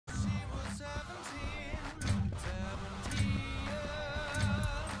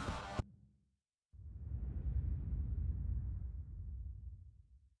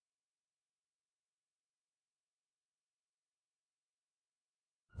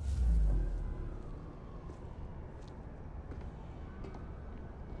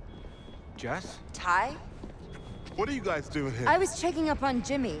Jess? Ty? What are you guys doing here? I was checking up on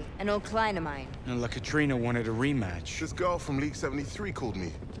Jimmy, an old client of mine. And La Katrina wanted a rematch. This girl from League 73 called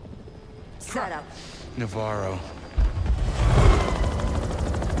me. Set up. Navarro.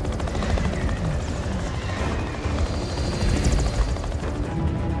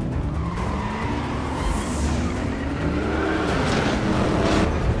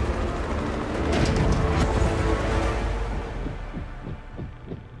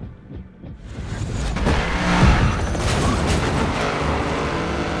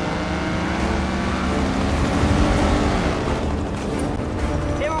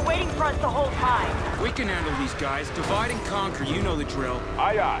 We can handle these guys. Divide and conquer, you know the drill.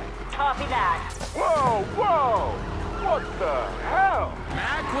 Aye, aye. Copy that. Whoa, whoa! What the hell?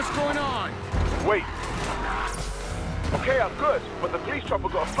 Mac, what's going on? Wait. Okay, I'm good, but the police chopper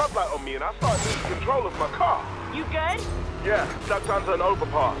got a floodlight on me and I started losing control of my car. You good? Yeah, ducked under an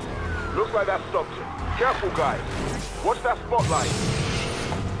overpass. Looks like that stopped it. Careful, guys. Watch that spotlight.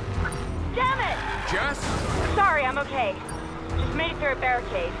 Damn it! Jess? Sorry, I'm okay. Just made it through a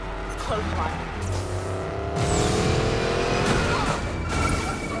barricade. Close one.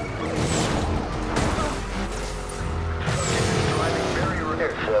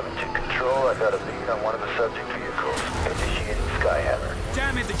 Air 7 to control. I got a lead on one of the subject vehicles. Initiating Skyhammer.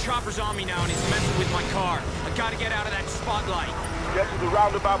 Damn it, the chopper's on me now and he's messing with my car. I gotta get out of that spotlight. Get to the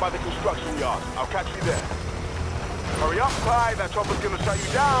roundabout by the construction yard. I'll catch you there. Hurry up, Clyde. That chopper's gonna shut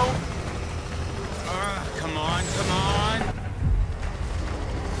you down. Come on, come on.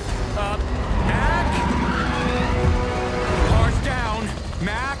 Mac? Car's down.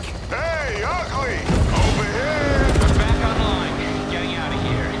 Mac? Hey, ugly! Over here! I'm back online. Getting out of here.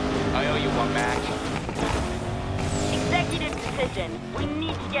 I owe you one, Mac. Executive decision. We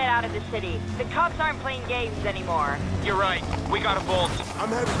need to get out of the city. The cops aren't playing games anymore. You're right. We got a bolt. I'm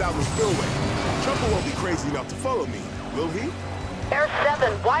headed down the spillway. Chopper won't be crazy enough to follow me, will he? Air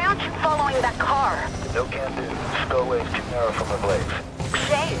 7, why aren't you following that car? No can do. Spillway's too narrow for my blades.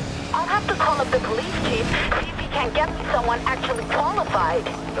 Shame. I'll have to call up the police chief, see if he can get me someone actually qualified.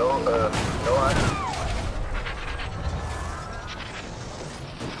 No, I...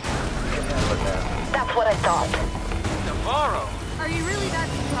 Can handle it now. That's what I thought. Navarro? Are you really that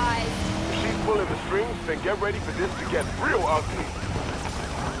surprised? If she's pulling the strings, then get ready for this to get real ugly.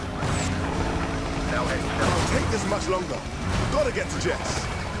 Now, hey, It won't take this much longer. Gotta get to Jess.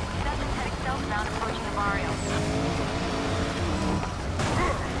 Suspect heading southbound approaching Navarro.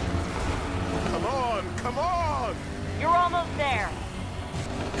 Come on, come on! You're almost there.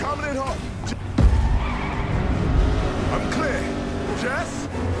 Coming in hot. I'm clear. Jess?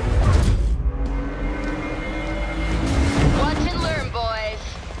 Watch and learn, boys.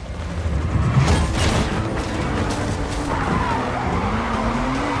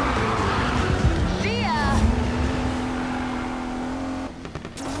 See ya!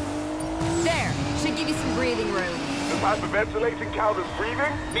 There. Should give you some breathing room. Does hyperventilating count as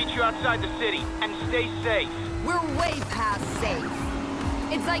breathing? Meet you outside the city, and stay safe. We're way past safe.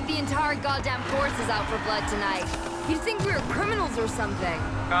 It's like the entire goddamn force is out for blood tonight. You'd think we were criminals or something.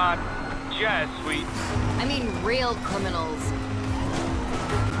 Jess, we... I mean, real criminals.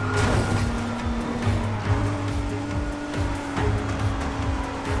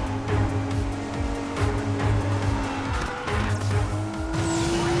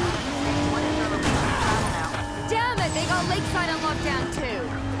 Damn it, they got Lakeside on lockdown too.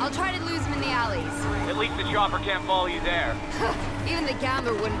 I'll try to lose them in the alleys. At least the chopper can't follow you there. Even the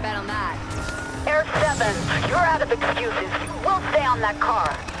gambler wouldn't bet on that. Air 7, you're out of excuses. We'll stay on that car.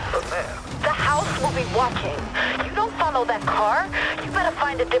 but ma'am. The house will be watching. You don't follow that car, you better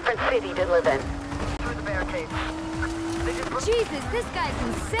find a different city to live in. Through the barricades. Jesus, this guy's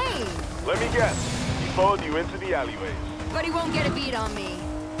insane. Let me guess. He followed you into the alleyways. But he won't get a beat on me.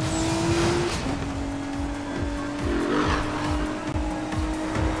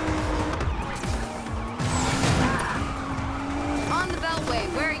 On the Beltway,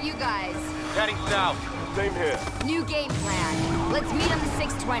 where are you guys? Heading south. Same here. New game plan. Let's meet on the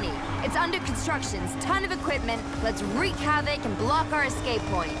 620. It's under construction, ton of equipment. Let's wreak havoc and block our escape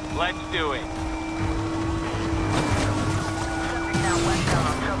point. Let's do it. Now westbound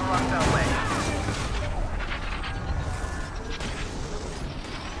on Silver Rock Beltway.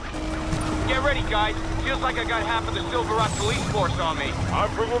 Get ready, guys. Feels like I got half of the Silver Rock police force on me.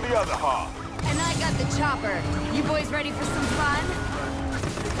 I'm bringing the other half. And I got the chopper. You boys ready for some fun?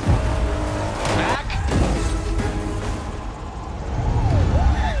 Back.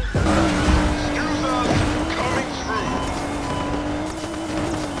 Excuse us, coming through.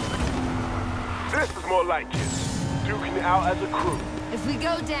 This is more like it. Duking it out as a crew. If we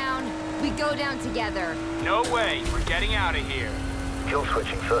go down, We go down together. No way. We're getting out of here. Kill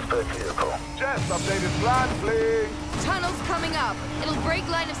switching suspect vehicle. Jess, updated plan, please. Tunnel's coming up. It'll break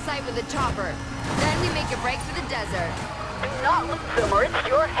line of sight with a chopper. Then we make a break for the desert. Do not lose them or it's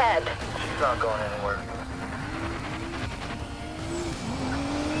your head. She's not going anywhere.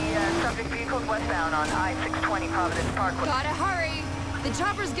 The subject vehicle's westbound on I-620 Providence Parkway. Gotta hurry. The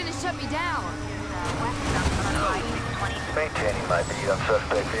chopper's gonna shut me down. Westbound on I-620. Maintaining my beat on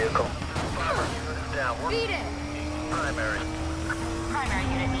suspect vehicle. Down. Beat it. Primary. Primary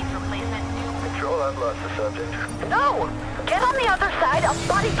unit needs replacement. Control, I've lost the subject. No! Get on the other side. I'll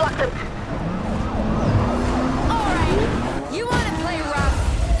body block them. All right. You wanna play rough?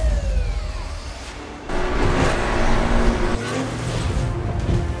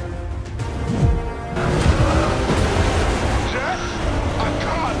 Jess? I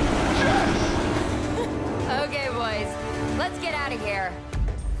can't! Jess! Okay, boys. Let's get out of here.